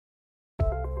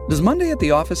Does Monday at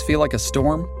the office feel like a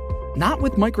storm? Not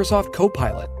with Microsoft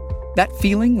Copilot. That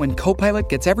feeling when Copilot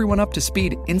gets everyone up to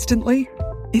speed instantly?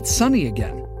 It's sunny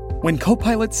again. When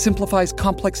Copilot simplifies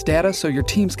complex data so your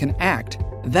teams can act,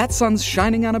 that sun's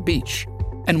shining on a beach.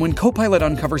 And when Copilot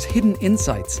uncovers hidden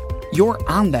insights, you're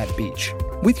on that beach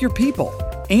with your people,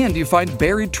 and you find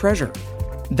buried treasure.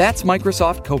 That's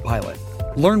Microsoft Copilot.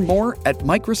 Learn more at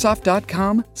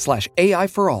Microsoft.com/AI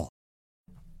for all.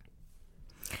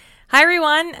 Hi,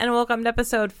 everyone, and welcome to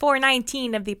episode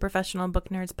 419 of the Professional Book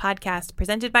Nerds podcast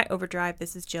presented by Overdrive.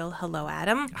 This is Jill. Hello,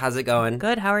 Adam. How's it going?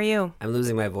 Good. How are you? I'm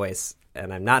losing my voice,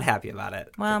 and I'm not happy about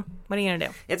it. Well, what are you going to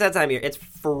do? It's that time of year. It's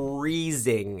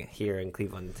freezing here in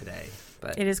Cleveland today.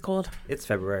 But it is cold. It's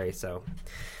February, so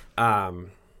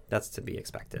that's to be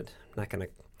expected. I'm not going to...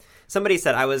 Somebody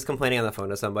said I was complaining on the phone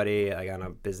to somebody. I got on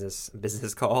a business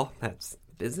call. That's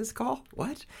business call?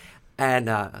 What? And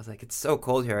I was like, it's so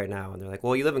cold here right now. And they're like,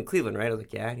 well, you live in Cleveland, right? I was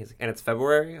like, yeah. And he's like, and it's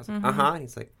February? I was like, uh-huh. And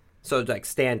he's like, so it's like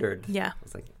standard. Yeah. I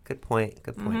was like, good point.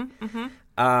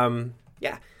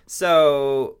 Yeah.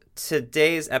 So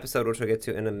today's episode, which we'll get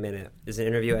to in a minute, is an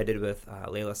interview I did with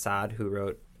Layla Saad, who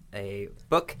wrote a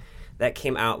book that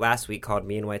came out last week called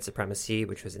Me and White Supremacy,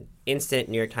 which was an instant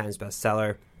New York Times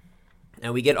bestseller.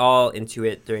 And we get all into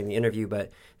it during the interview, but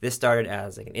this started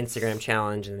as like an Instagram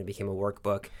challenge, and it became a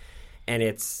workbook. And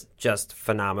it's just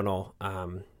phenomenal.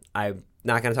 I'm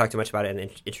not going to talk too much about it in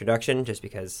the introduction just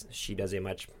because she does a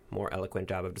much more eloquent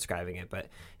job of describing it. But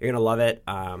you're going to love it.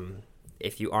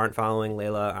 If you aren't following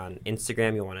Layla on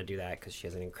Instagram, you'll want to do that because she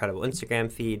has an incredible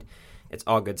Instagram feed. It's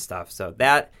all good stuff. So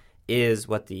that is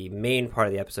what the main part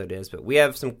of the episode is. But we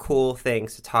have some cool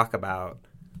things to talk about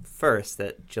first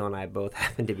that Jill and I both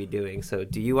happen to be doing. So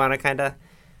do you want to kind of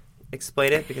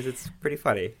explain it? Because it's pretty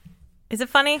funny. Is it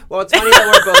funny? Well, it's funny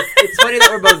that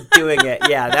we're both doing it.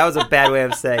 Yeah, that was a bad way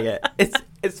of saying it.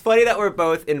 It's funny that we're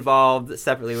both involved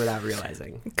separately without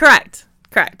realizing. Correct.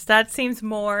 That seems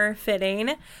more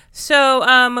fitting.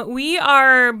 So we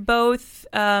are both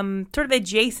sort of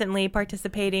adjacently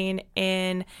participating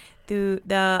in the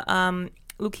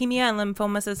Leukemia and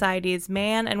Lymphoma Society's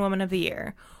Man and Woman of the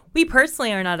Year. We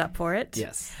personally are not up for it.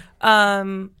 Yes.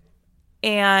 And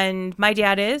my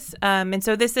dad is. And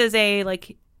so this is a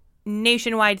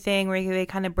nationwide thing where they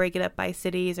kind of break it up by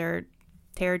cities or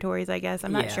territories, I guess.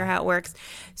 I'm not sure how it works.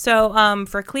 So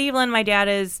for Cleveland, my dad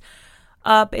is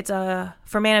up.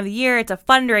 For Man of the Year, it's a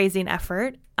fundraising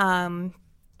effort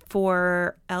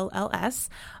for LLS.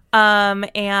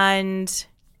 And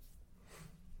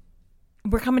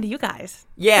we're coming to you guys.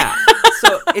 Yeah.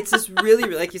 So it's this really,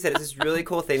 like you said, it's this really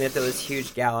cool thing that there was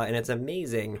huge gala, and it's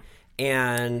amazing.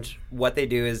 And what they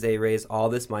do is they raise all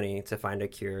this money to find a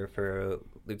cure for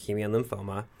leukemia and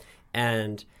lymphoma.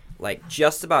 And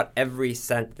just about every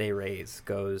cent they raise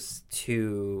goes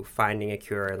to finding a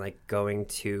cure and going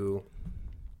to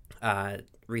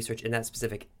research in that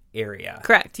specific area.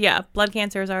 Correct. Yeah. Blood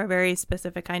cancers are a very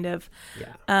specific kind of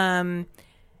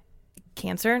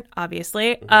cancer,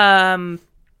 obviously. Mm-hmm.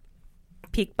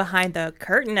 Peek behind the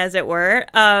curtain, as it were.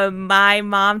 My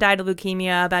mom died of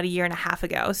leukemia about 1.5 years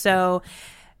ago. So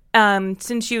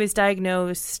since she was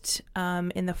diagnosed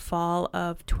in the fall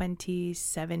of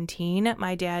 2017,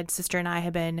 my dad, sister, and I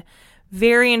have been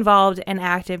very involved and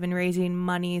active in raising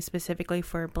money specifically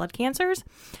for blood cancers.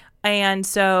 And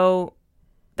so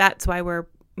that's why we're,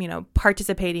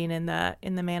 participating in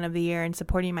the Man of the Year and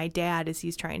supporting my dad as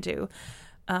he's trying to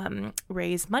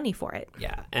raise money for it.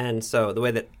 Yeah. And so the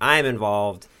way that I'm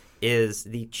involved is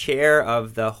the chair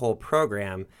of the whole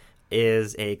program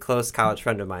is a close college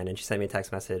friend of mine. And she sent me a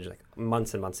text message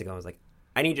months and months ago. I was like,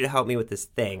 I need you to help me with this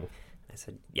thing. I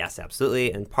said, yes,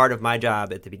 absolutely. And part of my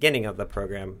job at the beginning of the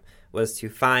program was to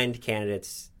find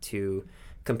candidates to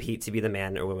compete to be the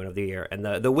Man or Woman of the Year. And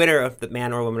the winner of the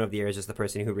Man or Woman of the Year is just the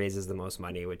person who raises the most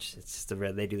money, which it's just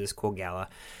they do this cool gala.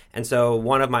 And so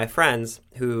one of my friends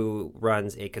who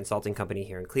runs a consulting company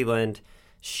here in Cleveland,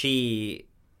 she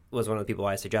was one of the people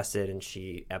I suggested, and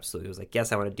she absolutely was like,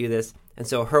 yes, I want to do this. And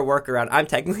so her workaround, I'm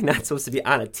technically not supposed to be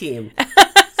on a team.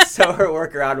 So her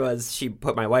workaround was she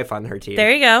put my wife on her team.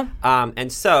 There you go.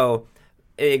 And so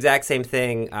the exact same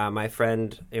thing, my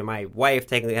friend, my wife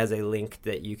technically has a link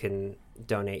that you can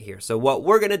donate here. So what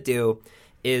we're going to do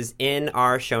is in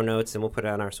our show notes, and we'll put it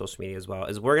on our social media as well,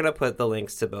 is we're going to put the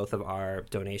links to both of our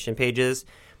donation pages.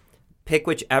 Pick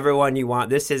whichever one you want.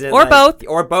 This isn't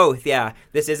both. Yeah.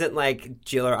 This isn't like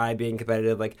Jill or I being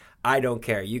competitive. I don't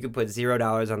care. You can put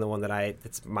 $0 on the one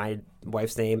that's my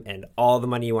wife's name, and all the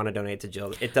money you want to donate to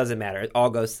Jill. It doesn't matter. It all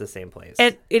goes to the same place.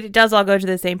 It does all go to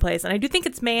the same place. And I do think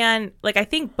it's I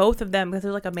think both of them, because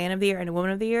there's a Man of the Year and a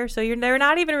Woman of the Year. So they're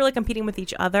not even really competing with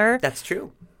each other. That's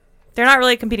true. They're not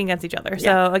really competing against each other.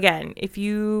 Yeah. So again, if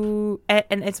you,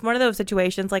 and it's one of those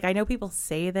situations, like I know people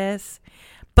say this,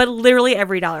 but literally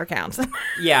every dollar counts.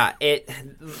 Yeah,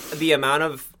 the amount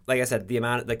of, like I said, the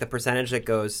amount, like the percentage that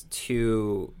goes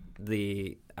to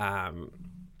the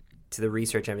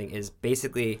research, everything is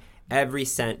basically every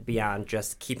cent beyond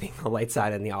just keeping the lights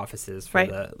on in the offices for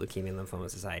the Leukemia and Lymphoma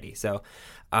Society. So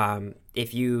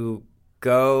if you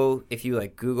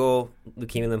like Google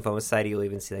Leukemia and Lymphoma Society, you'll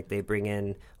even see like they bring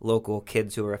in local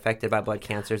kids who are affected by blood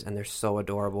cancers, and they're so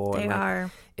adorable. They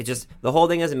are. It just, the whole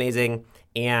thing is amazing.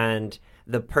 And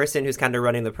the person who's kind of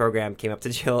running the program came up to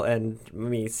Jill and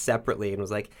me separately and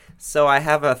was like, "So I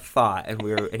have a thought," and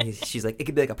she's like, "It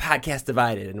could be like a podcast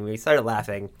divided," and we started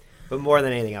laughing. But more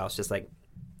than anything else, just like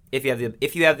if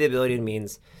you have the ability and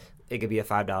means, it could be a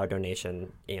 $5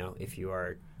 donation. You know, if you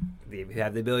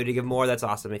have the ability to give more, that's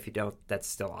awesome. If you don't, that's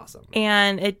still awesome.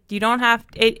 And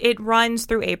it runs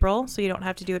through April, so you don't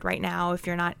have to do it right now if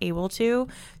you're not able to.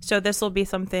 So this will be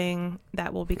something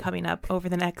that will be coming up over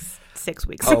the next 6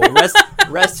 weeks. Oh,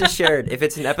 rest assured, if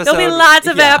it's an episode, there'll be lots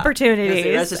of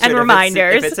opportunities and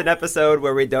reminders. If it's an episode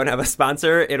where we don't have a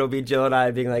sponsor, it'll be Jill and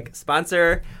I being like,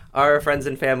 sponsor our friends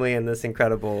and family in this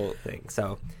incredible thing.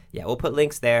 So yeah, we'll put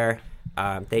links there.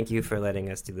 Thank you for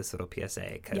letting us do this little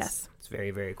PSA, because it's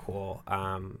very, very cool.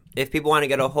 If people want to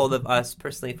get a hold of us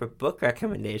personally for book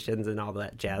recommendations and all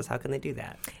that jazz, how can they do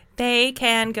that? They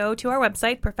can go to our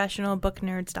website,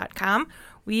 professionalbooknerds.com.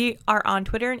 We are on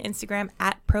Twitter and Instagram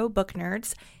at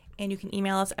ProBookNerds, and you can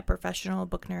email us at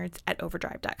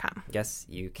professionalbooknerds@overdrive.com. Yes,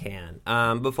 you can.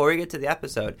 Before we get to the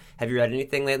episode, have you read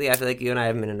anything lately? I feel like you and I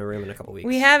haven't been in a room in a couple weeks.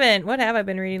 We haven't. What have I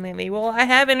been reading lately? Well, I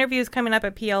have interviews coming up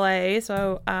at PLA,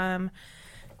 so I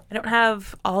don't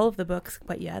have all of the books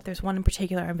quite yet. There's one in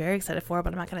particular I'm very excited for,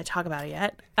 but I'm not going to talk about it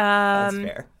yet. That's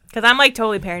fair. Because I'm like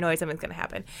totally paranoid something's going to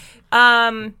happen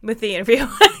with the interview.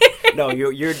 No,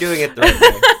 you're doing it the right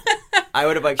way. I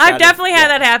would have like. I've definitely had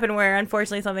that happen where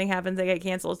unfortunately something happens, they get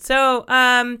canceled. So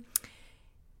on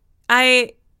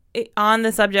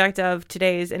the subject of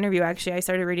today's interview, actually, I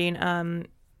started reading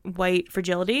White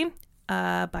Fragility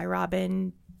by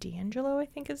Robin DiAngelo, I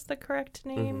think is the correct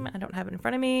name. I don't have it in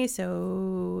front of me,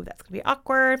 so that's going to be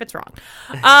awkward if it's wrong.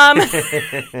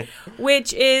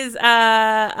 Which is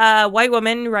a white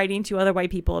woman writing to other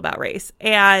white people about race.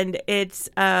 And it's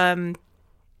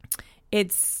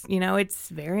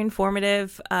very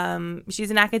informative.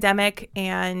 She's an academic,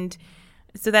 and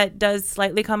so that does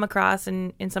slightly come across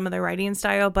in some of the writing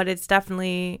style, but it's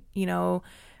definitely,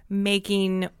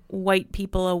 making white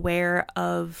people aware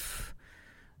of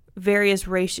various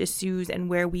race issues and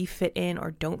where we fit in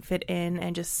or don't fit in,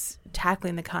 and just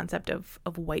tackling the concept of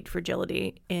white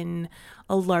fragility in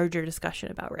a larger discussion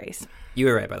about race. You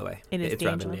were right, by the way. It's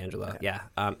Robin DiAngelo. Okay. Yeah.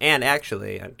 And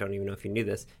actually, I don't even know if you knew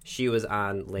this, she was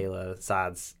on Layla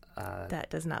Saad's that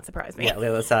does not surprise me. Yeah,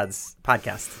 Layla Saad's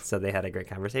podcast, so they had a great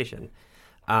conversation.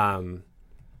 I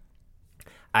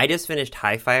just finished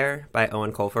High Fire by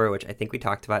Owen Colfer, which I think we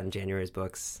talked about in January's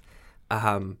books.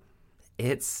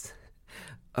 It's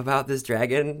about this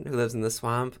dragon who lives in the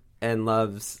swamp and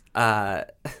loves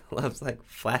like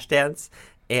flash dance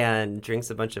and drinks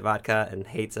a bunch of vodka and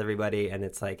hates everybody, and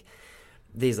it's like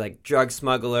these like drug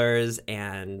smugglers,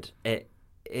 and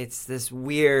it's this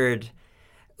weird.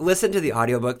 Listen to the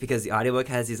audiobook, because the audiobook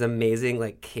has these amazing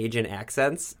like Cajun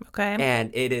accents. Okay.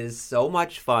 And it is so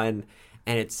much fun,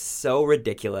 and it's so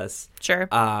ridiculous. Sure.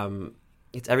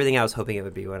 It's everything I was hoping it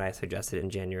would be when I suggested it in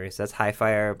January. So that's High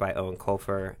Fire by Owen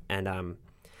Colfer, and I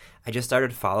just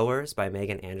started Followers by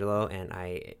Megan Angelo, and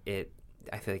I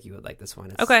feel like you would like this one.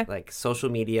 It's okay. Like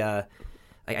social media.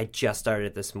 Like I just started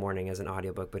it this morning as an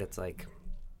audiobook, but it's like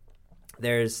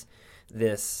there's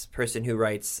this person who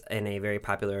writes in a very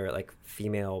popular like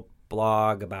female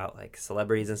blog about like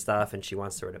celebrities and stuff, and she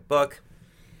wants to write a book,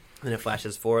 and it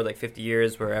flashes forward like 50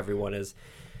 years where everyone is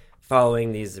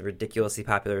following these ridiculously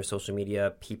popular social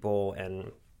media people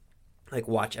and like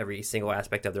watch every single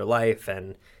aspect of their life,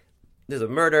 and there's a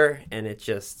murder, and it's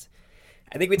just,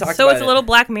 I think we talked about it. So it's a little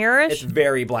Black Mirror-ish? It's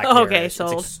very Black Mirror-ish. Okay,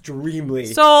 sold. It's extremely...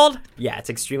 Sold! Yeah, it's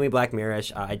extremely Black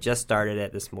Mirror-ish. I just started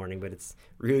it this morning, but it's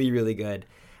really, really good.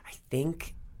 I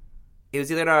think it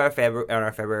was either on our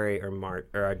February or March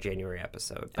or our January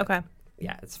episode. Okay.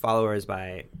 Yeah, it's Followers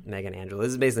by Megan Angelo.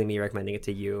 This is basically me recommending it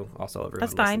to you, also everyone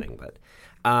That's fine. listening. But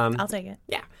I'll take it.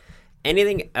 Yeah.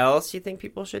 Anything else you think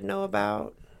people should know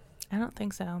about? I don't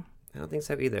think so. I don't think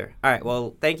so either. All right.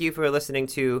 Well, thank you for listening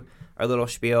to our little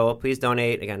spiel. Please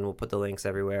donate. Again, we'll put the links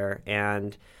everywhere.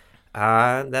 And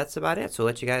that's about it. So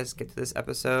we'll let you guys get to this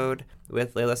episode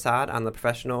with Layla Saad on the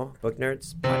Professional Book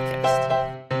Nerds podcast.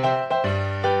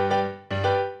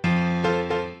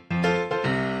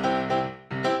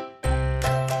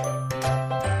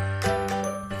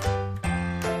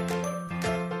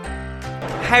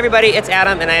 Hi, everybody. It's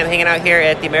Adam, and I am hanging out here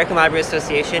at the American Library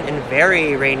Association in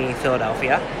very rainy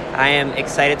Philadelphia. I am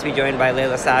excited to be joined by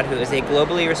Layla Saad, who is a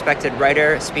globally respected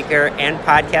writer, speaker, and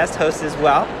podcast host as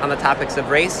well on the topics of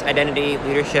race, identity,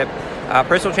 leadership,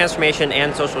 personal transformation,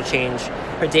 and social change.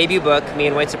 Her debut book, Me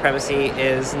and White Supremacy,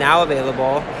 is now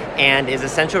available and is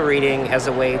essential reading as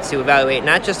a way to evaluate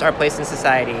not just our place in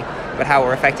society, but how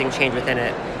we're affecting change within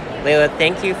it. Layla,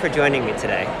 thank you for joining me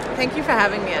today. Thank you for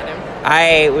having me, Adam.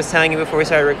 I was telling you before we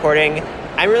started recording,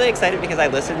 I'm really excited because I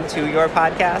listen to your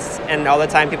podcast, and all the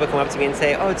time people come up to me and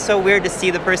say, oh, it's so weird to see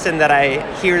the person that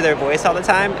I hear their voice all the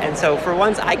time. And so for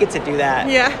once, I get to do that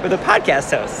with a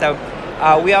podcast host. So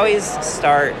we always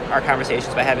start our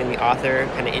conversations by having the author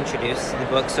kind of introduce the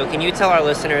book. So can you tell our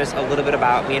listeners a little bit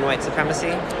about Me and White Supremacy?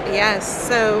 Yes.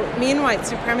 So Me and White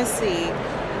Supremacy,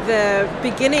 the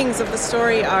beginnings of the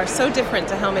story are so different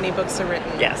to how many books are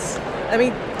written. Yes. Let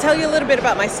me tell you a little bit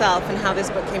about myself and how this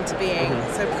book came to being.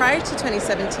 Mm-hmm. So prior to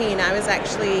 2017, I was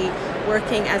actually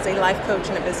working as a life coach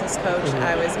and a business coach. Mm-hmm.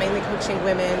 I was mainly coaching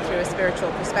women through a spiritual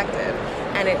perspective.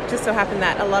 And it just so happened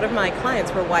that a lot of my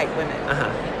clients were white women.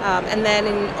 And then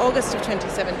in August of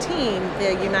 2017,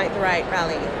 the Unite the Right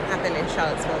rally happened in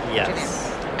Charlottesville, Virginia. Yes.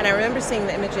 And I remember seeing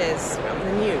the images from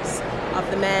the news of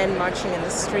the men marching in the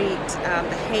street,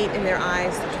 the hate in their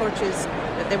eyes, the torches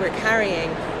that they were carrying,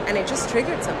 and it just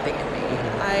triggered something in me.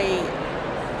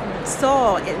 I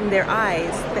saw in their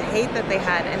eyes the hate that they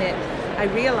had, and I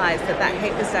realized that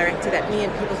hate was directed at me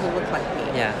and people who look like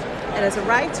me. Yeah. And as a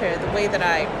writer, the way that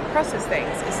I process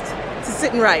things is to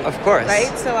sit and write. Of course.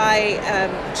 Right? So I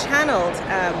channeled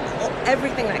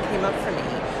everything that came up for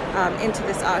me into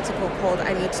this article called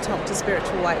I Need to Talk to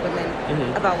Spiritual White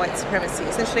Women about White Supremacy.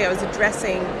 Essentially, I was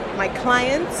addressing my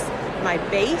clients, my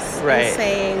base, and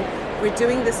saying, we're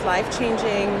doing this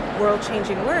life-changing,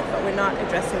 world-changing work, but we're not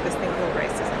addressing this thing called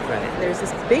racism. Right. There's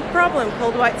this big problem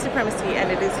called white supremacy, and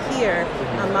it is here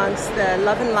amongst the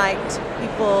love and light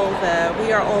people, the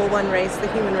we are all one race,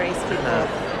 the human race people,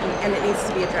 and it needs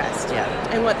to be addressed. Yeah.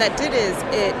 And what that did is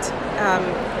it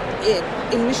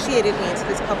initiated me into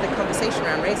this public conversation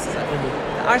around racism.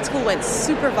 The article went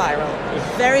super viral,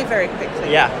 very, very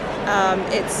quickly. Yeah.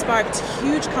 It sparked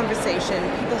huge conversation.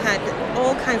 People had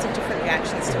all kinds of different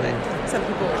reactions to it. Some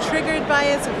people were triggered by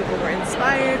it, some people were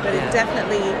inspired, but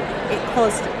it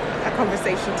caused a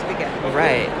conversation to begin.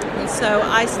 Right. And so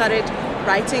I started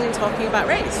writing and talking about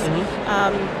race.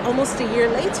 Almost a year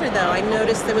later, though, I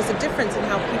noticed there was a difference in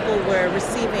how people were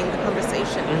receiving the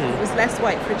conversation. It was less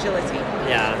white fragility.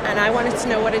 Yeah. And I wanted to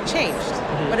know what had changed.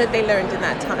 What had they learned in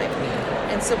that time?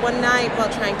 And so one night, while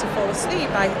trying to fall asleep,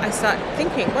 I started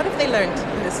thinking, what have they learned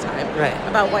in this time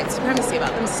about white supremacy,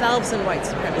 about themselves and white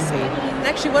supremacy? And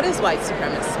actually, what is white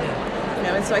supremacy?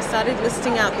 And so I started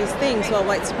listing out these things. Well,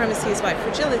 white supremacy is white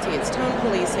fragility, it's tone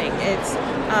policing, it's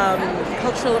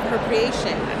cultural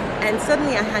appropriation. And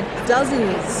suddenly I had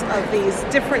dozens of these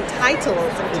different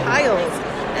titles and tiles,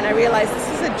 and I realized this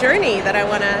is a journey that I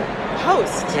want to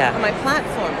host on my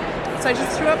platform. So I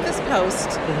just threw up this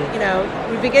post,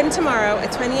 we begin tomorrow, a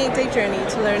 28-day journey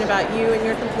to learn about you and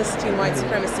your complicity in white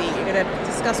supremacy. You're going to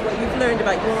discuss what you've learned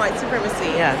about you and white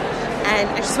supremacy. Yeah. And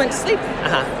I just went to sleep.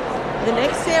 The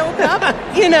next day I woke up,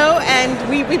 and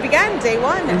we began day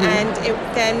one, and it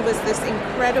then was this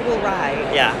incredible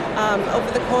ride. Yeah. Over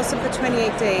the course of the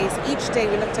 28 days, each day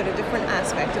we looked at a different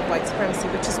aspect of white supremacy,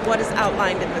 which is what is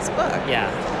outlined in this book. Yeah.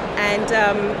 And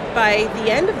by the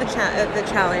end of the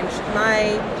challenge,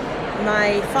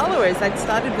 my followers, I'd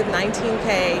started with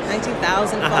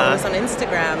 19,000 followers on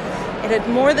Instagram. It had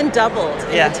more than doubled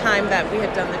in the time that we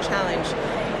had done the challenge.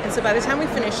 And so by the time we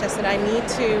finished, I said, I need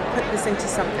to put this into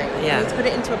something. I need to put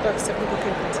it into a book so people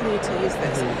can continue to use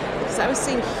this. Because I was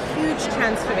seeing huge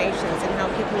transformations in how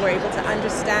people were able to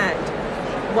understand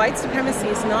white supremacy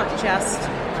is not just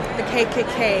the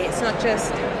KKK, it's not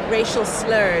just racial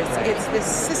slurs, it's this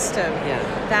system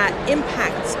that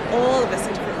impacts all of us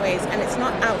in different ways, and it's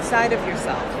not outside of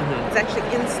yourself, it's actually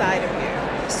inside of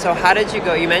you. So how did you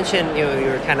go? You mentioned you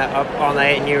were kind of up all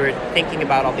night and you were thinking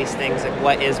about all these things, like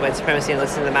what is white supremacy, and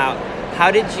listening them out.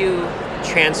 How did you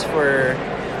transfer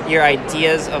your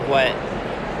ideas of what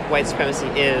white supremacy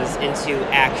is into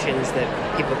actions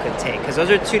that people could take? Because those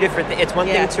are two different things. It's one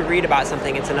thing to read about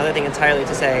something, it's another thing entirely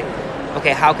to say,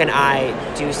 okay, how can I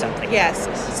do something? Yes.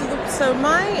 So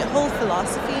my whole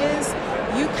philosophy is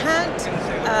you can't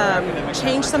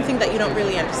change something that you don't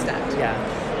really understand. Yeah.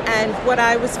 And what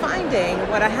I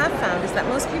have found is that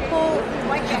most people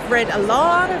have read a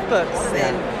lot of books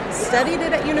and studied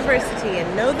it at university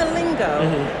and know the lingo,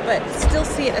 but still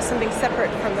see it as something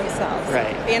separate from themselves.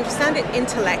 Right. They understand it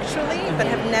intellectually, but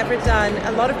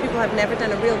a lot of people have never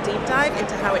done a real deep dive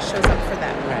into how it shows up for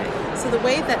them. Right. So the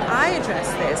way that I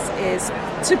address this is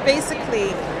to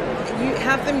basically you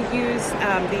have them use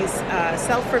these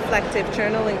self-reflective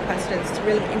journaling questions to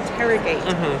really interrogate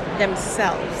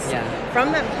themselves. Yeah.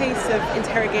 From that place of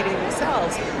interrogating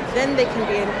themselves, then they can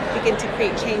begin to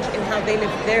create change in how they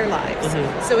live their lives.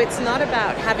 So it's not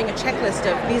about having a checklist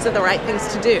of these are the right things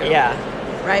to do. Yeah.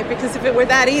 Right? Because if it were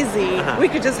that easy, we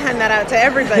could just hand that out to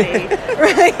everybody.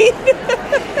 Right?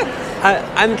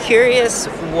 I'm curious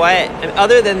what,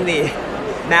 other than the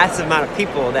massive amount of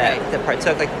people that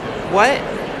partook, like what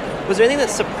was there anything that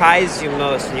surprised you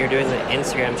most when you were doing the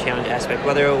Instagram challenge aspect,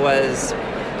 whether it was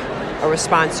a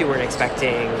response you weren't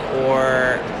expecting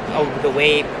or the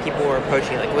way people were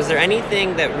approaching it? Like, was there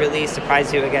anything that really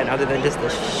surprised you, again, other than just the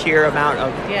sheer amount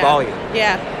of volume?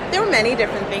 Yeah, there were many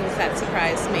different things that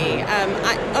surprised me.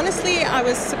 I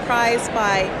was surprised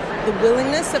by the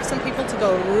willingness of some people to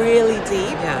go really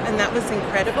deep, and that was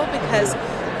incredible because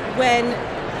when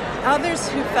others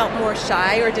who felt more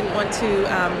shy or didn't want to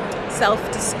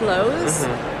self-disclose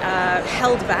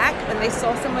held back, when they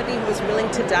saw somebody who was willing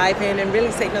to dive in and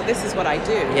really say, no, this is what I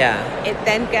do. It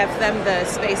then gave them the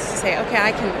space to say, okay,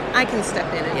 I can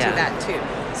step in and do that too.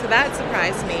 So that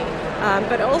surprised me.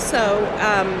 But also,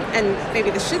 and maybe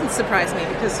this shouldn't surprise me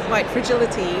because white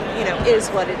fragility, is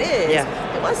what it is.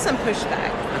 There was some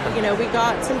pushback. We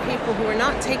got some people who were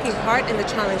not taking part in the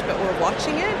challenge but were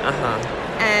watching it.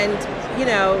 And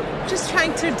just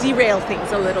trying to derail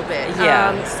things a little bit.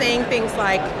 Saying things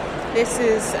like, this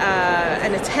is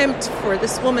an attempt for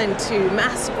this woman to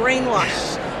mass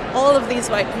brainwash all of these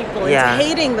white people into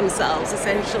hating themselves,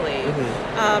 essentially.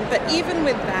 But even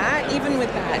with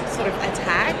that sort of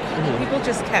attack, people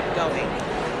just kept going.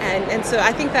 And so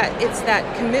I think that it's that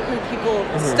commitment people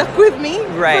stuck with me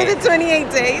for the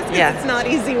 28 days. It's not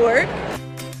easy work.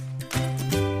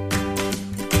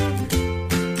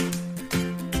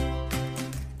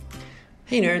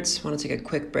 Hey nerds, want to take a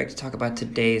quick break to talk about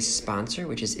today's sponsor,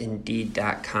 which is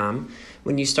Indeed.com.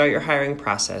 When you start your hiring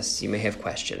process, you may have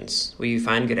questions. Will you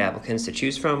find good applicants to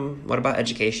choose from? What about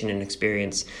education and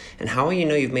experience? And how will you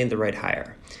know you've made the right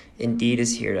hire? Indeed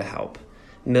is here to help.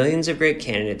 Millions of great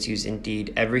candidates use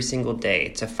Indeed every single day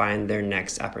to find their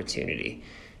next opportunity.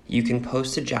 You can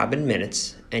post a job in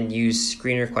minutes and use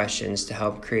screener questions to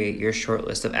help create your short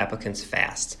list of applicants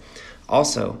fast.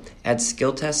 Also, add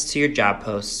skill tests to your job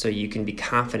posts so you can be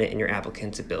confident in your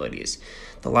applicant's abilities.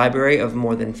 The library of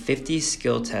more than 50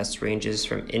 skill tests ranges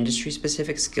from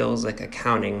industry-specific skills like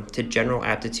accounting to general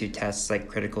aptitude tests like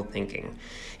critical thinking.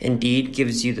 Indeed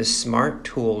gives you the smart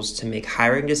tools to make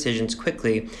hiring decisions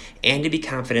quickly and to be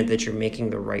confident that you're making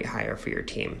the right hire for your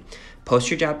team.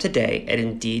 Post your job today at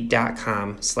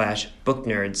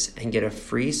Indeed.com/booknerds and get a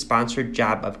free sponsored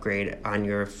job upgrade on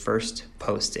your first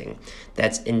posting.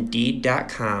 That's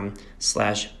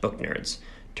Indeed.com/booknerds.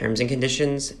 Terms and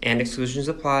conditions and exclusions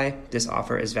apply. This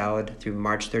offer is valid through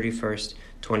March 31st,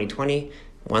 2020.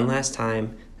 One last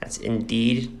time, that's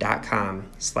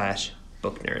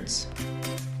Indeed.com/booknerds.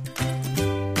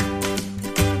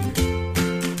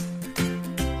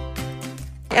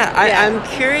 I'm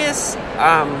curious,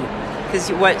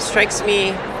 because what strikes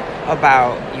me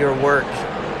about your work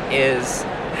is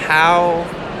how,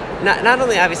 not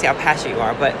only obviously how passionate you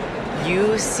are, but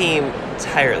you seem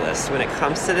tireless when it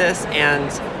comes to this, and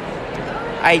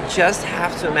I just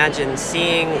have to imagine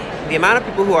seeing the amount of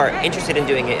people who are interested in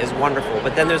doing it is wonderful,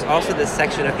 but then there's also this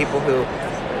section of people who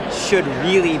should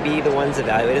really be the ones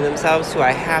evaluating themselves, who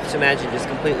I have to imagine just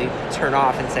completely turn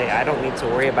off and say, I don't need to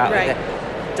worry about that.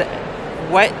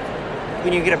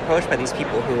 When you get approached by these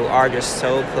people who are just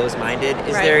so close-minded,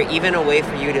 is there even a way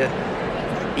for you to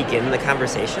begin the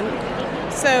conversation?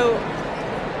 So,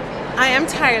 I am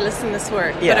tireless in this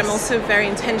work, but I'm also very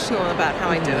intentional about how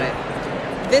I do it.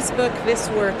 This book, this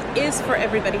work is for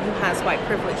everybody who has white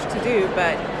privilege to do,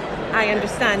 but I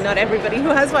understand not everybody who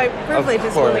has white privilege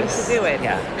is willing to do it.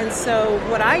 And so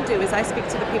what I do is I speak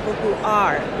to the people who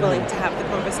are willing to have the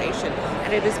conversation.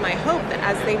 And it is my hope that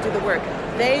as they do the work,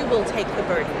 they will take the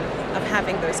burden of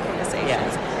having those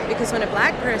conversations. Because when a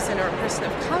black person or a person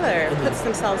of color puts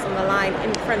themselves on the line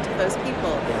in front of those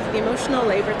people, the emotional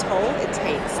labor toll it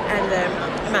takes and the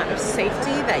amount of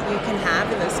safety that you can have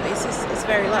in those spaces is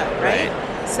very low, right?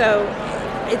 So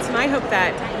it's my hope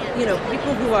that,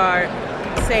 people who are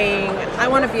saying, I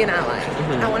want to be an ally,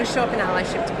 I want to show up in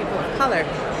allyship to people of color,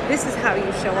 this is how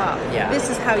you show up. This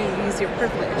is how you use your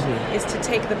privilege, is to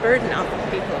take the burden off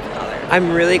of people of color.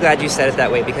 I'm really glad you said it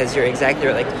that way, because you're exactly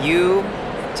right. Like,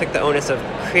 took the onus of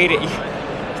creating.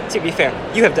 To be fair,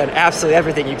 you have done absolutely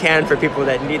everything you can for people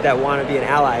that want to be an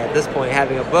ally at this point,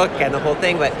 having a book and the whole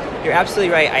thing. But you're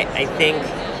absolutely right. I think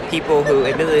people who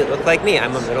admittedly look like me,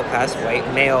 I'm a middle-class white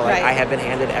male. Like, I have been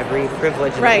handed every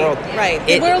privilege in the world. Right.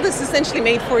 The world is essentially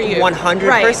made for you. 100%.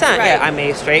 Right. Yeah, I'm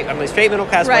a straight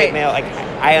middle-class white male. Like,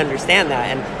 I understand that,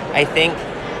 and I think,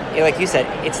 like you said,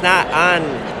 it's not on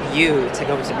you to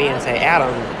go to me and say,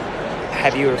 Adam,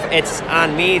 it's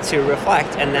on me to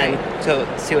reflect, and then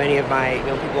to any of my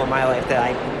people in my life that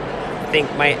I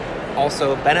think might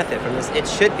also benefit from this. It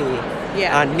should be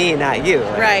on me, not you.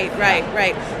 Right.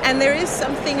 And there is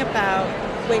something about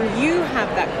when you have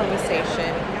that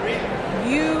conversation,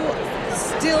 you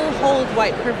still hold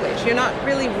white privilege. You're not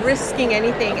really risking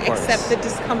anything except the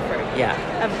discomfort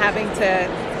of having to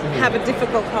have a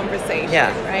difficult conversation,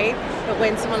 right? But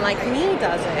when someone like me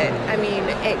does it, I mean,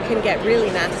 it can get really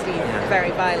nasty,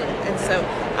 very violent. And so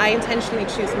I intentionally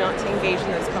choose not to engage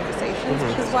in those conversations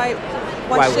because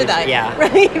why should I? Yeah.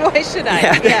 Right? Why should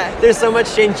I? Yeah. There's so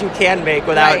much change you can make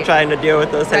without trying to deal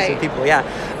with those types of people. Yeah.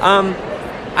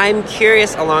 I'm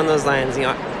curious along those lines.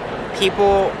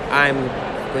 People, I'm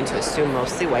going to assume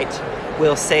mostly white,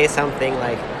 will say something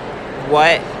like,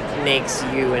 "What makes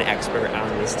you an expert on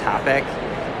this topic?"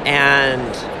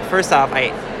 And first off,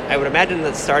 I would imagine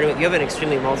that starting with, you have an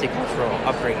extremely multicultural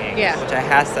upbringing, which I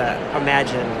have to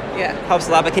imagine helps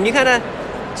a lot. But can you kind of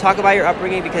talk about your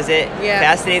upbringing, because it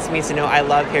fascinates me to know. I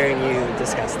love hearing you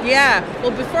discuss this. Yeah.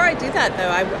 Well, before I do that, though,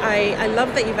 I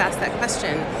love that you've asked that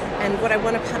question. And what I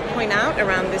want to point out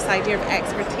around this idea of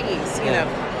expertise, you know,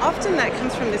 often that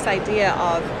comes from this idea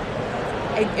of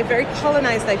a very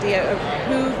colonized idea of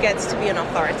who gets to be an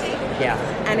authority. Yeah.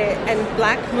 And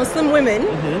black Muslim women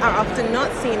are often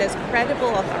not seen as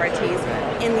credible authorities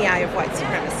in the eye of white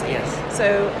supremacy. Yes.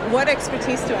 So what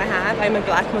expertise do I have? I'm a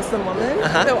black Muslim woman.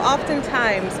 So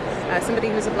oftentimes somebody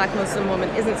who's a black Muslim woman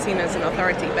isn't seen as an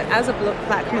authority. But as a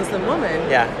black Muslim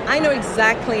woman, I know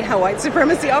exactly how white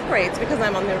supremacy operates because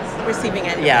I'm on the receiving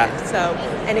end of it. So,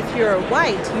 and if you're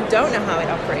white, you don't know how it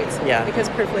operates because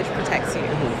privilege protects you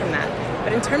from that.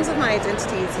 But in terms of my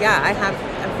identities, I have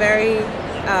a very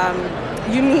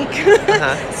unique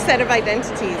set of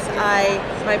identities.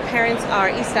 My parents are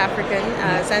East African,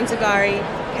 Zanzibari,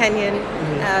 Kenyan.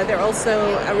 They're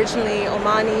also originally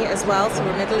Omani as well, so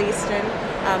we're Middle Eastern.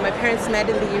 My parents met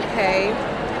in the UK.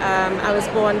 I was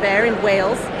born there in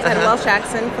Wales. I had a Welsh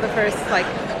accent for the first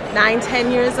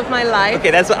 9-10 years of my life.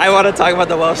 Okay, that's what I want to talk about,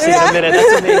 the Welsh scene in a minute.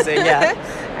 That's amazing.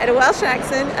 I had a Welsh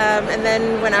accent, and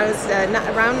then when I was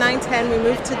around 9-10, we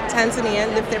moved to Tanzania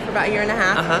and lived there for about a year and a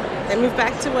half. Then moved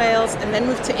back to Wales, and then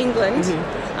moved to England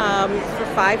for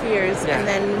 5 years, and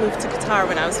then moved to Qatar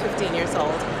when I was 15 years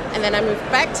old. And then I moved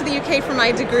back to the UK for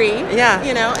my degree,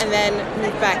 and then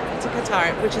moved back to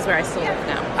Qatar, which is where I still live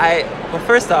now. Well,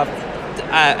 first off,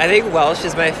 I think Welsh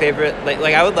is my favorite.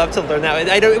 Like I would love to learn that.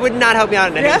 It would not help me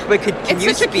out in anything. But can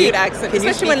you such speak? A cute accent,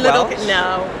 especially when Welsh? little.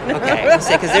 No. Okay,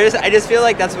 because I just feel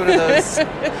like that's one of those.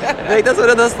 That's one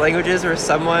of those languages where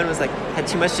someone was had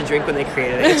too much to drink when they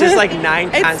created it. It's just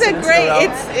 9 consonants. It's great.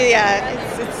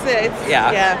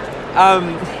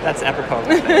 That's apropos.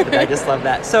 But I just love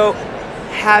that. So,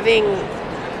 having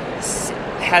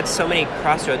had so many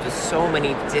crossroads with so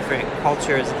many different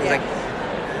cultures and things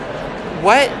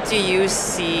what do you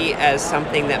see as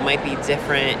something that might be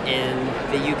different in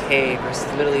the UK versus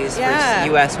the Middle East versus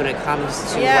the US when it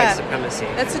comes to white supremacy?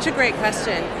 That's such a great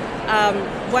question.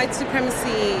 White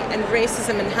supremacy and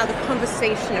racism and how the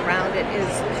conversation around it is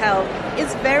held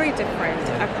is very different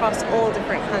across all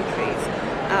different countries.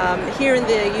 Here in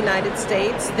the United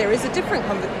States, there is a different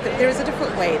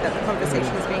way that the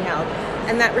conversation is being held,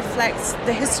 and that reflects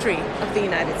the history of the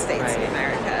United States of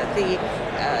America, the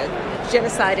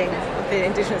genociding of the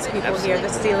indigenous people here, the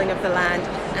stealing of the land,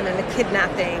 and then the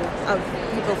kidnapping of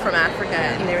people from Africa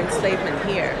and their enslavement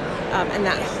here, and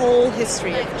that whole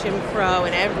history of Jim Crow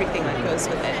and everything that goes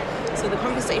with it. So the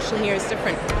conversation here is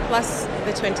different, plus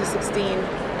the 2016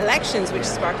 elections, which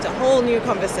sparked a whole new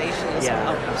conversation as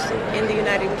well. Absolutely. In the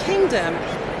United Kingdom,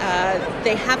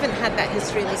 they haven't had that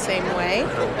history in the same way,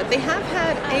 but they have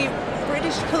had a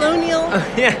British colonial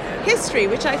history,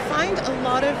 which I find a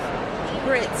lot of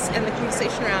Brits and the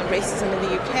conversation around racism in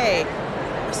the UK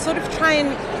sort of try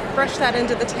and brush that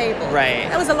under the table. Right.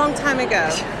 That was a long time ago,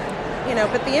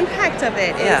 but the impact of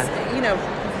it is,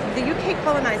 the UK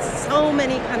colonized so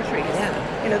many countries.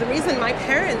 The reason my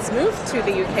parents moved to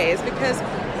the UK is because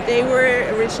they were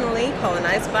originally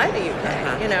colonized by the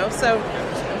UK. So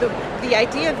the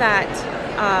idea that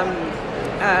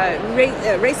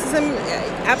racism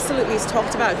absolutely is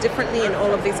talked about differently in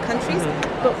all of these countries,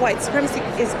 but white supremacy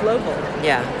is global.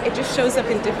 Yeah. It just shows up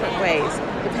in different ways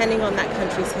depending on that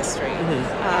country's history.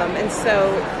 And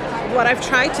so what I've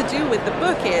tried to do with the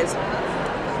book is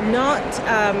not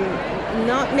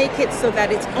make it so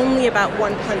that it's only about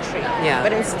one country,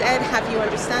 but instead have you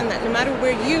understand that no matter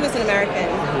where you as an American,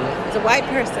 as a white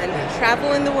person,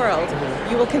 travel in the world,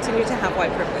 you will continue to have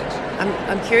white privilege.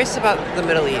 I'm curious about the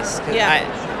Middle East.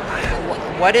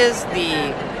 What is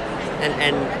the,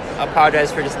 and I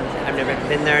apologize for just, I've never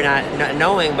been there not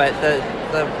knowing, but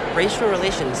the racial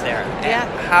relations there,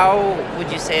 how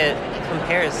would you say it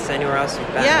compares to anywhere else you've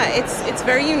been? Yeah, it's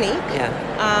very unique.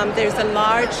 There's a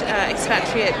large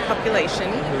expatriate population,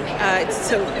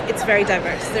 so it's very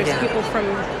diverse. There's people from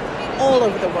all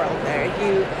over the world there.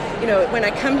 You know, when I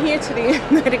come here to the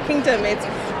United Kingdom,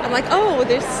 I'm like, oh,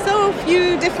 there's so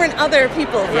few different other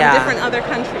people from different other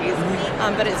countries,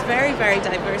 but it's very, very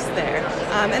diverse there.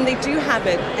 And they do have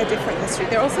a different history.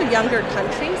 They're also younger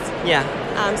countries.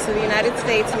 So the United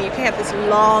States and the UK have this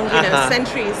long,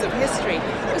 centuries of history.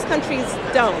 Those countries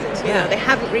don't. You know, they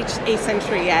haven't reached a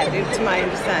century yet, to my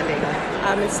understanding.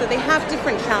 And so they have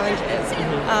different challenges.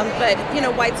 But, you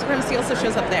know, white supremacy also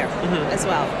shows up there as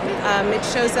well. It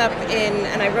shows up in,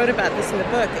 and I wrote about this in the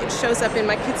book, it shows up in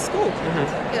my kids' school.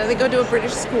 You know, they go to a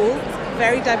British school,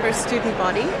 very diverse student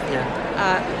body,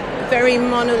 very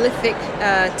monolithic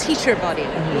teacher body,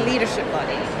 leadership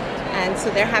body. And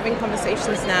so they're having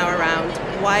conversations now around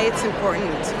why it's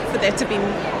important for there to be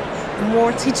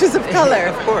more teachers of color.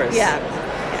 Of course.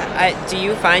 Do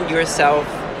you find yourself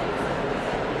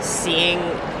seeing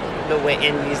the way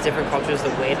in these different cultures, the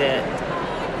way that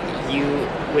you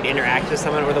would interact with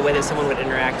someone, or the way that someone would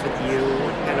interact with you,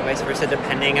 kind of vice versa,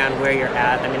 depending on where you're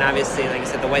at? I mean, obviously, like I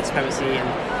said, the white supremacy and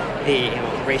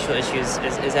the racial issues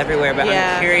is everywhere, but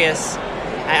I'm curious.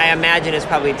 I imagine it's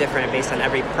probably different based on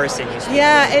every person you speak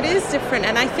to. It is different,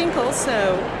 and I think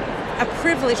also a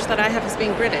privilege that I have as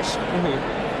being British.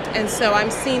 And so I'm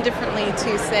seen differently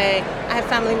to say, I have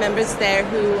family members there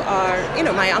who are, you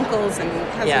know, my uncles and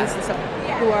cousins and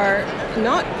stuff, who are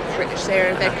not British,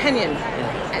 they're Kenyan.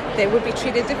 And they would be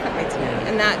treated differently to me.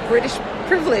 And that British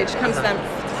privilege comes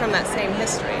from that same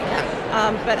history.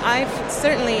 But I've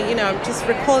certainly, you know, I'm just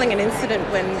recalling an incident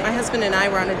when my husband and I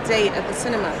were on a date at the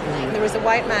cinema. And there was a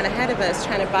white man ahead of us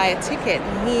trying to buy a ticket,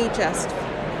 and he just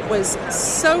was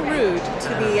so rude to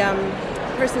the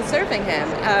person serving him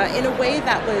in a way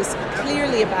that was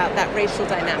clearly about that racial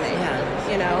dynamic,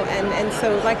 you know, and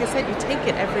so like I said, you take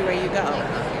it everywhere you go,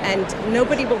 and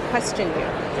nobody will question you.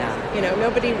 You know,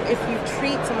 nobody, if you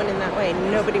treat someone in that way,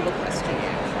 nobody will question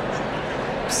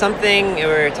you. Something we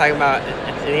were talking about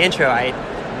in the intro, I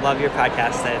love your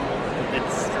podcast, that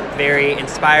it's very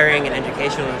inspiring and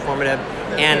educational and informative,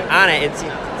 and on it, it's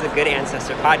a Good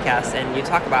Ancestor podcast, and you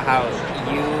talk about how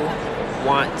you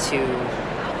want to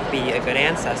be a good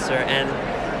ancestor, and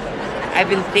I've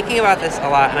been thinking about this a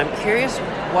lot, and I'm curious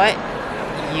what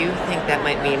you think that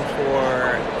might mean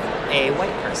for a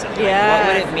white person. What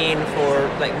would it mean for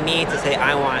like me to say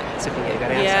I want to be a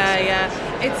good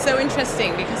ancestor? It's so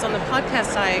interesting because on the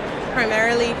podcast I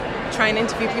primarily try and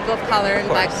interview people of color and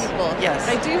black people.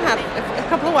 I do have a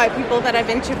couple of white people that I've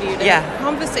interviewed, and the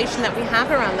conversation that we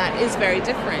have around that is very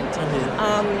different.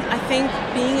 I think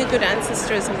being a good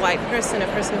ancestor as a white person, a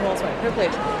person who holds white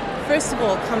privilege, first of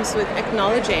all comes with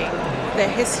acknowledging the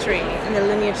history and the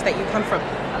lineage that you come from,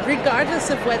 regardless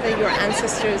of whether your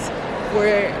ancestors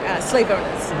were slave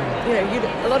owners. You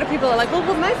know, a lot of people are like, well,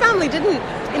 my family didn't,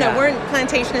 you know, weren't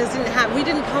plantationers, we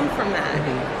didn't come from that.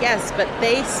 Yes, but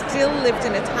they still lived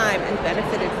in a time and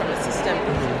benefited from a system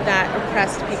that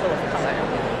oppressed people of color.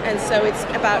 And so it's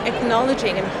about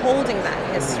acknowledging and holding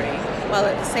that history, while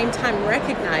at the same time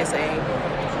recognizing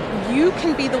you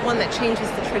can be the one that changes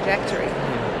the trajectory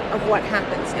of what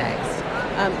happens next.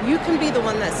 You can be the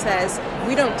one that says,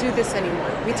 we don't do this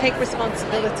anymore. We take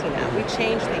responsibility now. We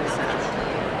change things now.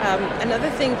 Another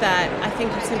thing that I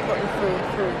think is important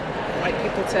for white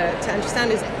people to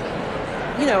understand is,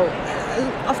 you know,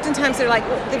 oftentimes they're like,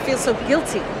 they feel so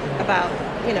guilty about,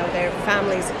 you know, their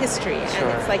family's history.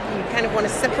 And it's like you kind of want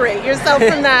to separate yourself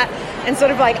from that and sort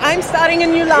of like, I'm starting a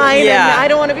new line and I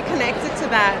don't want to be connected to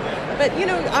that. But, you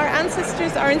know, our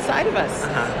ancestors are inside of us,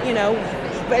 you know,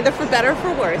 whether for better or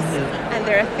for worse. And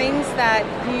there are things that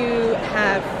you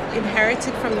have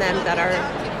inherited from them that are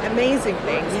amazing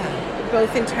things.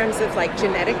 both in terms of like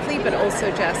genetically, but also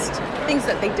just things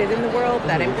that they did in the world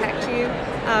that impact you.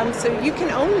 So you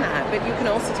can own that, but you can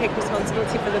also take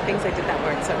responsibility for the things they did that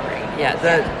weren't so great. Yeah,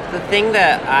 the thing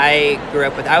that I grew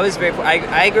up with,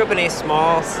 I grew up in a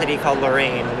small city called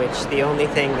Lorraine, which the only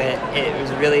thing that it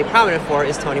was really prominent for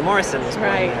is Toni Morrison was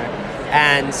born there.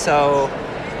 And so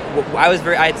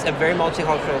it's a very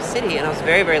multicultural city, and I was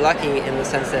very, very lucky in the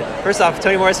sense that, first off,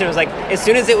 Toni Morrison was like, as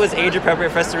soon as it was age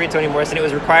appropriate for us to read Toni Morrison, it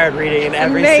was required reading in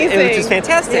every city, which is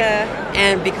fantastic. Yeah.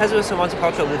 And because it was so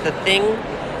multicultural, the thing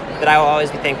that I will always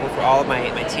be thankful for all of my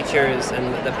teachers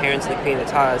and the parents and the community that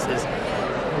taught us is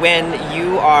when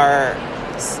you are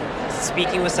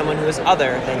speaking with someone who is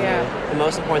other than you, the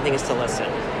most important thing is to listen.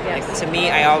 Yes. Like, to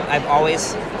me, I've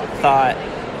always thought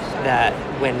that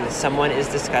when someone is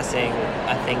discussing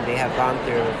a thing they have gone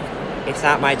through, it's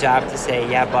not my job to say,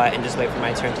 yeah, but, and just wait for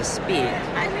my turn to speak.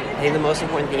 I think the most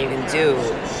important thing you can do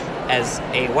as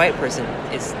a white person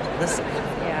is listen.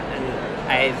 Yeah.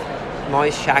 And I'm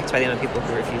always shocked by the amount of people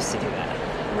who refuse to do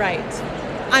that. Right.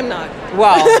 I'm not.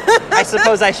 Well, I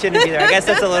suppose I shouldn't be there. I guess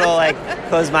that's a little like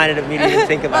closed-minded of me to even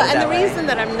think about it that way. And the reason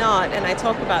that I'm not, and I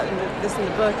talk about this in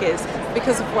the book, is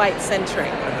because of white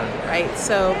centering, right?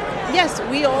 So, yes,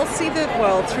 we all see the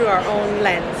world through our own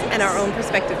lens and our own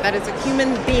perspective. That is a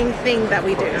human being thing that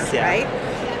we do, right?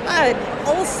 But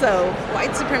also,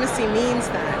 white supremacy means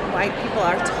that white people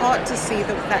are taught to see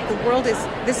that the world is,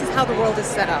 this is how the world is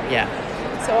set up. Yeah.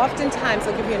 So oftentimes,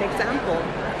 I'll give you an example.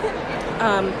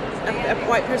 A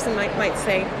white person might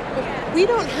say, we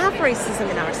don't have racism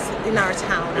in our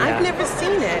town. Yeah. I've never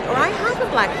seen it. Or I have a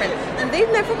black friend, and they've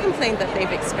never complained that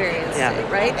they've experienced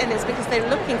it, right? And it's because they're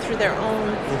looking through their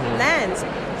own lens.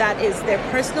 That is their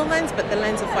personal lens, but the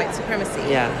lens of white supremacy,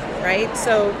 right?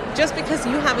 So just because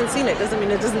you haven't seen it doesn't mean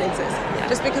it doesn't exist. Yeah.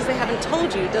 Just because they haven't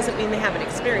told you doesn't mean they haven't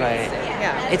experienced it.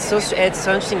 Yeah. It's so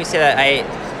interesting you say that.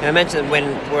 I mentioned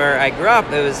where I grew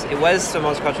up, it was so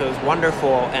multicultural. It was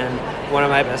wonderful, and one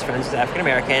of my best friends is African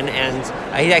American, and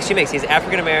he's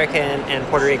African American and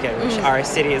Puerto Rican, which our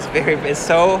city is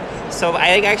so. I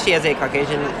think actually as a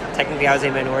Caucasian, technically I was a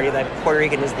minority. That Puerto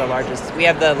Rican is the largest. We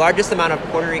have the largest amount of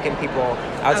Puerto Rican people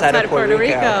outside of Puerto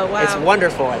Rico. Wow. It's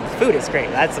wonderful, and the food is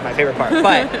great. That's my favorite part.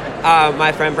 But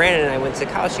my friend Brandon and I went to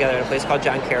college together at a place called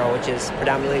John Carroll, which is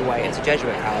predominantly white. It's a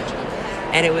Jesuit college,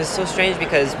 and it was so strange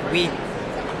because we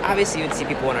obviously would see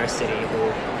people in our city who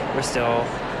were still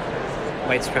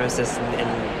white supremacists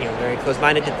and very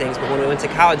close-minded to things, but when we went to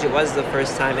college, it was the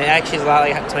first time. It actually is a lot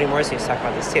like Toni Morrison used to talk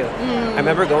about this too. I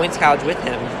remember going to college with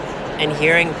him and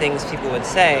hearing things people would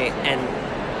say, and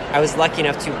I was lucky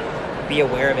enough to be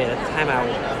aware of it at the time. I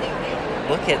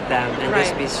would look at them and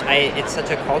just be. It's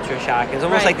such a culture shock. It's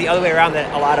almost like the other way around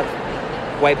that a lot of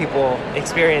white people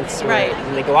experience. Where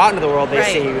when they go out into the world, they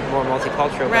see more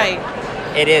multicultural. Right.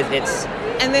 It is. It's.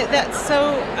 And that's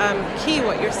so key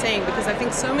what you're saying, because I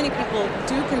think so many people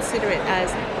do consider it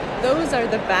as those are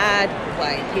the bad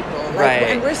white people. Like,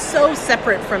 and we're so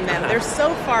separate from them. They're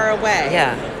so far away.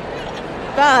 Yeah.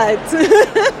 But,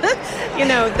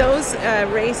 those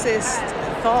racist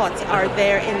thoughts are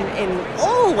there in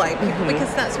all white people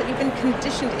because that's what you've been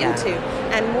conditioned into.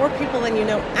 And more people than you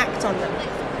know act on them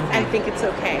and think it's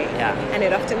okay. Yeah. And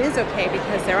it often is okay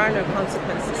because there are no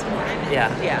consequences for it.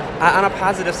 Yeah. Yeah. On a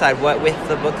positive side, with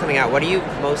the book coming out, what are you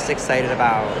most excited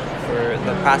about for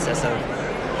the process of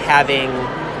having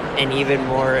an even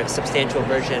more substantial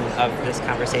version of this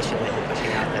conversation that you're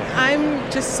pushing out there? I'm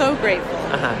just so grateful.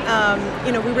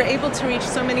 We were able to reach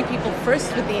so many people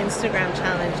first with the Instagram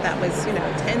challenge that was,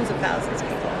 tens of thousands of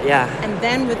people. Yeah. And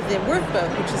then with the workbook,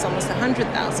 which is almost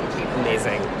 100,000 people.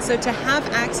 Amazing. So to have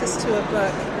access to a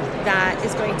book that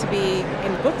is going to be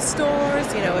in bookstores,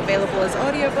 available as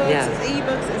audiobooks, as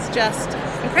ebooks, is just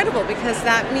incredible, because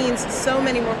that means so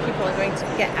many more people are going to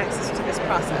get access to this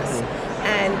process.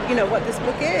 And, what this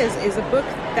book is a book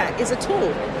that is a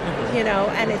tool,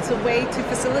 and it's a way to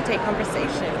facilitate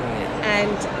conversation.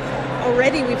 And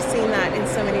already we've seen that in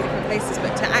so many different places,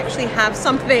 but to actually have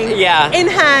something in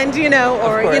hand,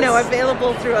 or,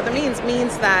 available through other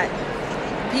means that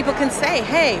people can say,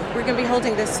 hey, we're going to be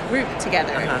holding this group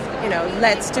together.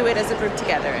 Let's do it as a group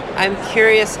together. I'm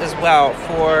curious as well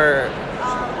for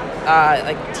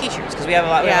teachers, because we have a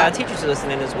lot of teachers who listen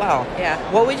in as well. Yeah.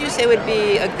 What would you say would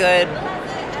be a good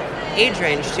age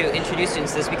range to introduce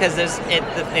students to this? Because there's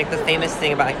the famous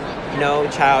thing about no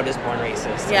child is born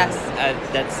racist. Yes. And,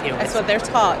 that's what they're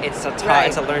taught. It's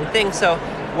it's a learned thing. So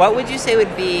what would you say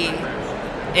would be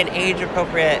an age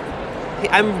appropriate?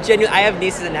 I have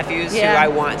nieces and nephews who I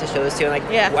want to show this to, and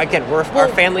again, our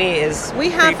family is we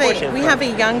have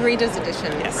a young readers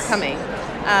edition coming,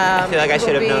 I feel like I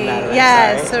should have known that.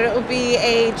 Yeah, so it will be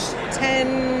age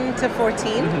 10 to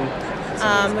 14.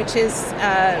 Which is,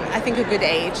 I think, a good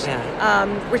age.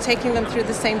 Yeah. We're taking them through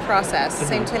the same process, the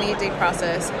same 28-day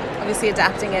process, obviously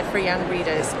adapting it for young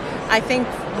readers. I think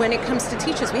when it comes to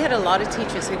teachers, we had a lot of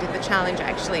teachers who did the challenge,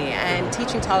 actually, and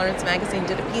Teaching Tolerance magazine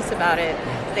did a piece about it.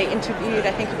 They interviewed,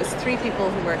 I think it was 3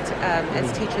 people who worked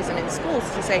as teachers and in schools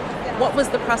to say, what was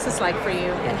the process like for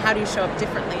you, and how do you show up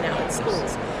differently now in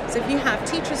schools? So if you have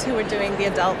teachers who are doing the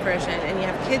adult version, and you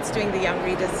have kids doing the young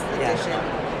readers edition,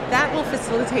 that will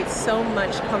facilitate so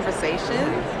much conversation,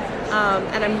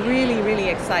 and I'm really, really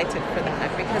excited for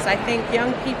that, because I think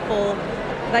young people,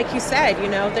 like you said,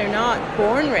 they're not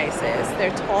born racist,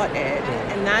 they're taught it,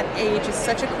 and that age is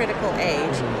such a critical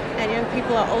age, and young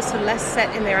people are also less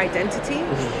set in their identity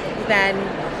than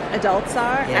adults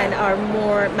are, and are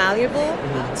more malleable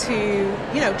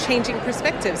to, changing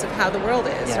perspectives of how the world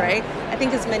is, right? I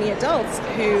think as many adults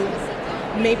who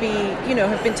maybe,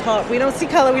 have been taught, we don't see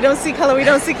color, we don't see color, we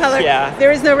don't see color,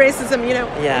 there is no racism,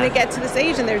 when they get to this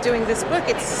age and they're doing this book,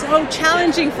 it's so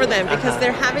challenging for them because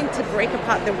they're having to break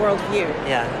apart their worldview.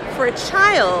 For a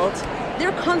child,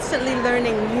 they're constantly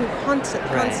learning new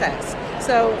concepts.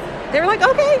 So they're like,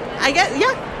 okay, I get,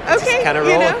 okay. Just kind of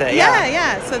roll with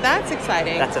it, So that's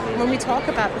exciting. That's amazing. When we talk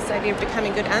about this idea of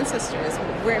becoming good ancestors,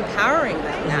 we're empowering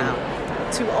them now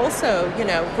to also,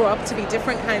 grow up to be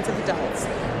different kinds of adults.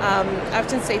 I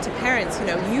often say to parents,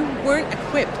 you weren't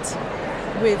equipped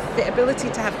with the ability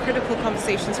to have critical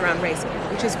conversations around race,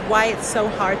 which is why it's so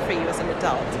hard for you as an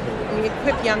adult. When you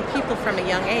equip young people from a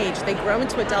young age, they grow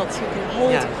into adults who can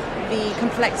hold the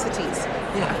complexities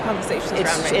of conversations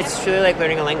around race. It's truly like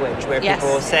learning a language, where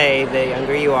people say the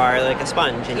younger you are, like a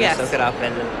sponge, and you soak it up,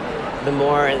 and the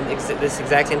more, and this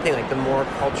exact same thing, like the more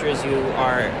cultures you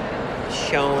are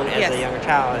shown as a younger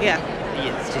child,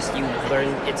 it's just, you learn,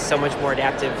 it's so much more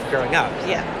adaptive growing up.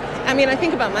 I mean, I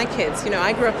think about my kids.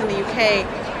 I grew up in the UK,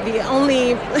 the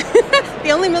only the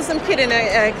only Muslim kid in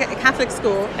a Catholic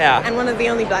school, and one of the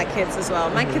only black kids as well.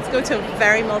 My kids go to a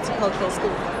very multicultural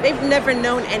school. They've never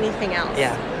known anything else.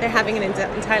 They're having an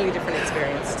entirely different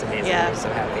experience. That's amazing. I'm so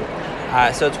happy.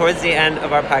 So towards the end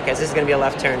of our podcast, this is going to be a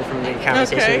left turn from the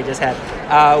conversation we just had.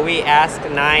 We ask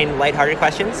 9 lighthearted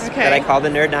questions that I call the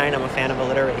Nerd 9. I'm a fan of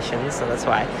alliteration, so that's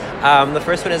why. The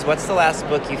first one is, what's the last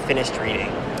book you finished reading?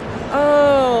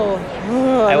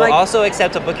 I will also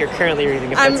accept a book you're currently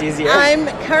reading if that's easier. I'm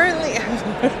currently...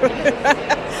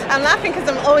 I'm laughing because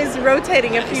I'm always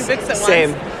rotating a few books at once.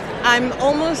 Same. I'm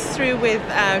almost through with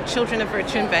Children of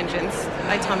Virtue and Vengeance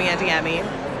by Tommy Adeyemi.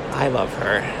 I love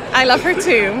her. I love her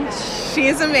too. She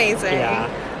is amazing.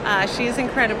 She is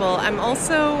incredible. I'm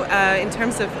also, in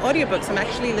terms of audiobooks, I'm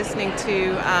actually listening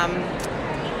to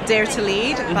Dare to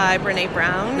Lead by Brené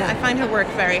Brown. I find her work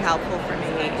very helpful for me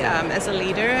as a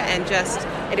leader, and just,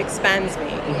 it expands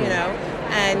me,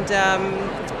 And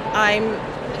I'm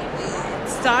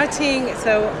starting,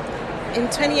 so in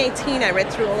 2018 I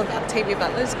read through all of Octavia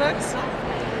Butler's books.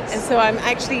 And so I'm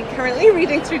actually currently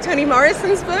reading through Toni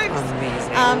Morrison's books. Amazing.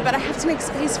 But I have to make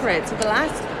space for it. So the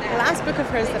last book of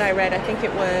hers that I read, I think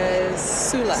it was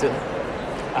Sula.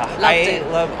 I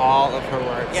love all of her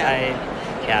works.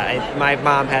 My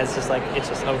mom has just like, it's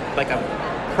just like a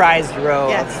prized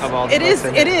row of all the books.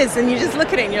 It is, and you just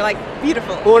look at it and you're like,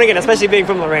 beautiful. Well, and again, especially being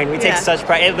from Lorraine, we take such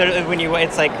pride.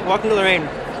 It's like, welcome to Lorraine,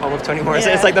 home of Toni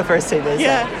Morrison. It's like the first thing they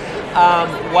say.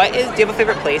 Do you have a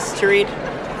favorite place to read?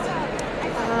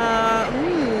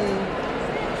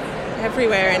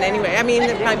 Everywhere and anywhere. I mean,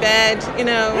 my bed,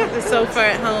 the sofa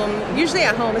at home. Usually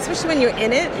at home, especially when you're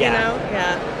in it,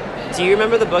 Do you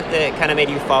remember the book that kind of made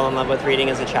you fall in love with reading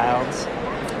as a child?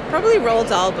 Probably Roald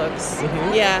Dahl books.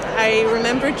 I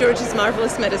remember George's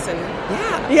Marvelous Medicine.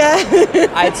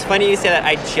 It's funny you say that.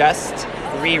 I just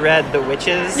reread The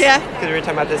Witches. Because we were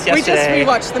talking about this yesterday. We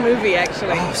just rewatched the movie,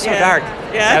 actually. Oh, so dark.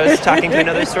 I was talking to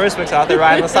another source books author,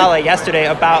 Ryan LaSala, yesterday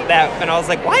about that, and I was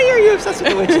like, why are you obsessed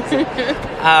with The Witches?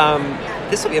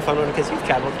 This will be a fun one because you've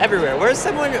traveled everywhere. Where's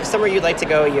somewhere you'd like to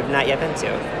go you have not yet been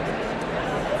to?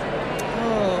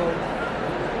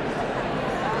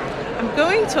 I'm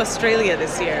going to Australia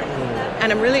this year,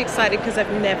 and I'm really excited because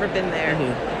I've never been there.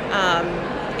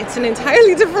 It's an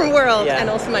entirely different world, and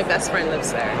also my best friend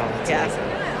lives there. Amazing.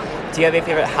 Do you have a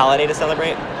favorite holiday to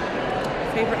celebrate?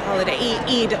 Favorite holiday?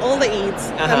 Eid. All the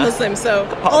Eids. I'm Muslim, so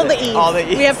all the Eids.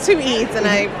 We have 2 Eids, and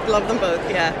I love them both,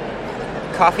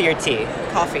 Coffee or tea?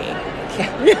 Coffee.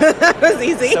 That was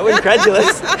easy. So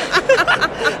incredulous.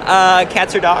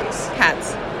 Cats or dogs?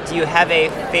 Cats. Do you have a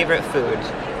favorite food?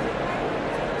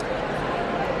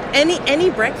 Any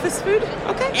breakfast food?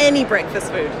 Okay. Any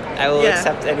breakfast food. I will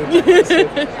accept any breakfast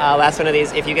food. Last one of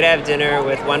these. If you could have dinner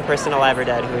with one person alive or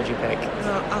dead, who would you pick?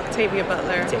 Octavia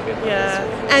Butler. Octavia Butler.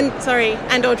 Yeah. And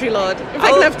Audre Lorde. If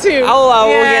I can have two. We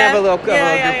can have a little group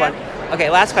one. Yeah. Okay,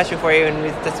 last question for you, and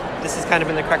this has kind of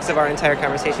been the crux of our entire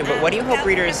conversation, but what do you hope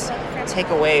readers take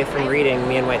away from reading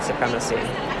Me and White Supremacy?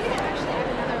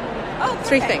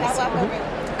 3 things.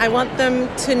 I want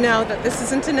them to know that this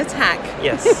isn't an attack.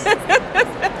 Yes.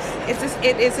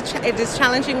 It is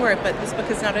challenging work, but this book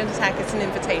is not an attack, it's an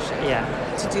invitation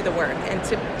to do the work and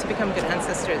to become good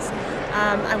ancestors.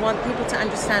 I want people to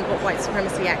understand what white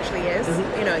supremacy actually is.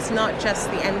 You know, it's not just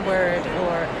the N-word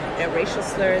or racial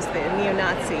slurs, the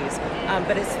neo-Nazis,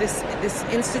 but it's this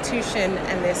institution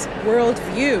and this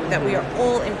worldview that we are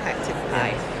all impacted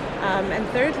by. And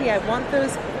thirdly, I want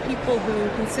those people who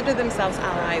consider themselves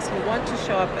allies, who want to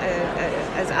show up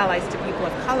as allies to people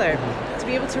of color, to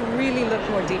be able to really look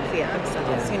more deeply at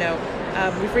themselves. You know,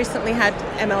 we've recently had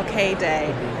MLK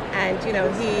Day, and you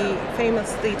know he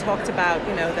famously talked about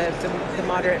the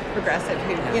moderate progressive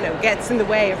who gets in the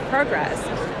way of progress,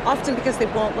 often because they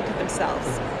won't look at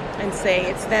themselves and say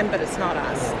it's them but it's not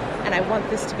us. And I want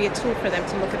this to be a tool for them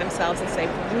to look at themselves and say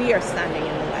we are standing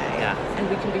in the way, and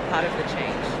we can be part of the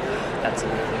change. That's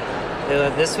amazing.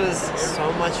 Layla, this was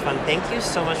so much fun. Thank you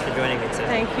so much for joining me today.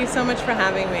 Thank you so much for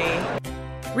having me.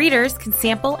 Readers can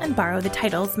sample and borrow the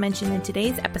titles mentioned in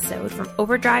today's episode from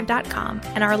Overdrive.com,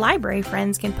 and our library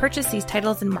friends can purchase these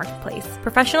titles in Marketplace.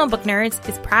 Professional Book Nerds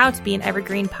is proud to be an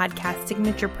Evergreen Podcast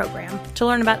signature program. To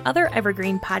learn about other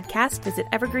Evergreen podcasts, visit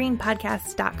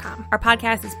evergreenpodcasts.com. Our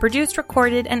podcast is produced,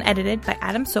 recorded, and edited by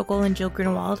Adam Sokol and Jill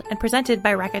Grunewald, and presented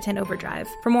by Rakuten Overdrive.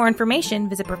 For more information,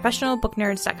 visit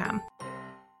professionalbooknerds.com.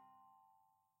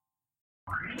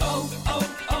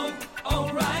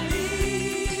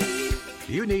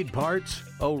 You need parts?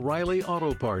 O'Reilly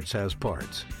Auto Parts has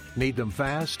parts. Need them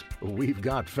fast? We've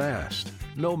got fast.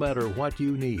 No matter what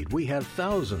you need, we have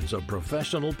thousands of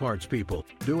professional parts people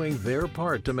doing their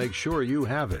part to make sure you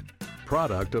have it.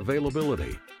 Product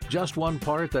availability. Just one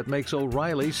part that makes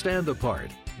O'Reilly stand apart.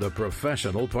 The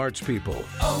professional parts people.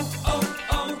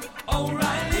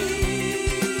 O'Reilly.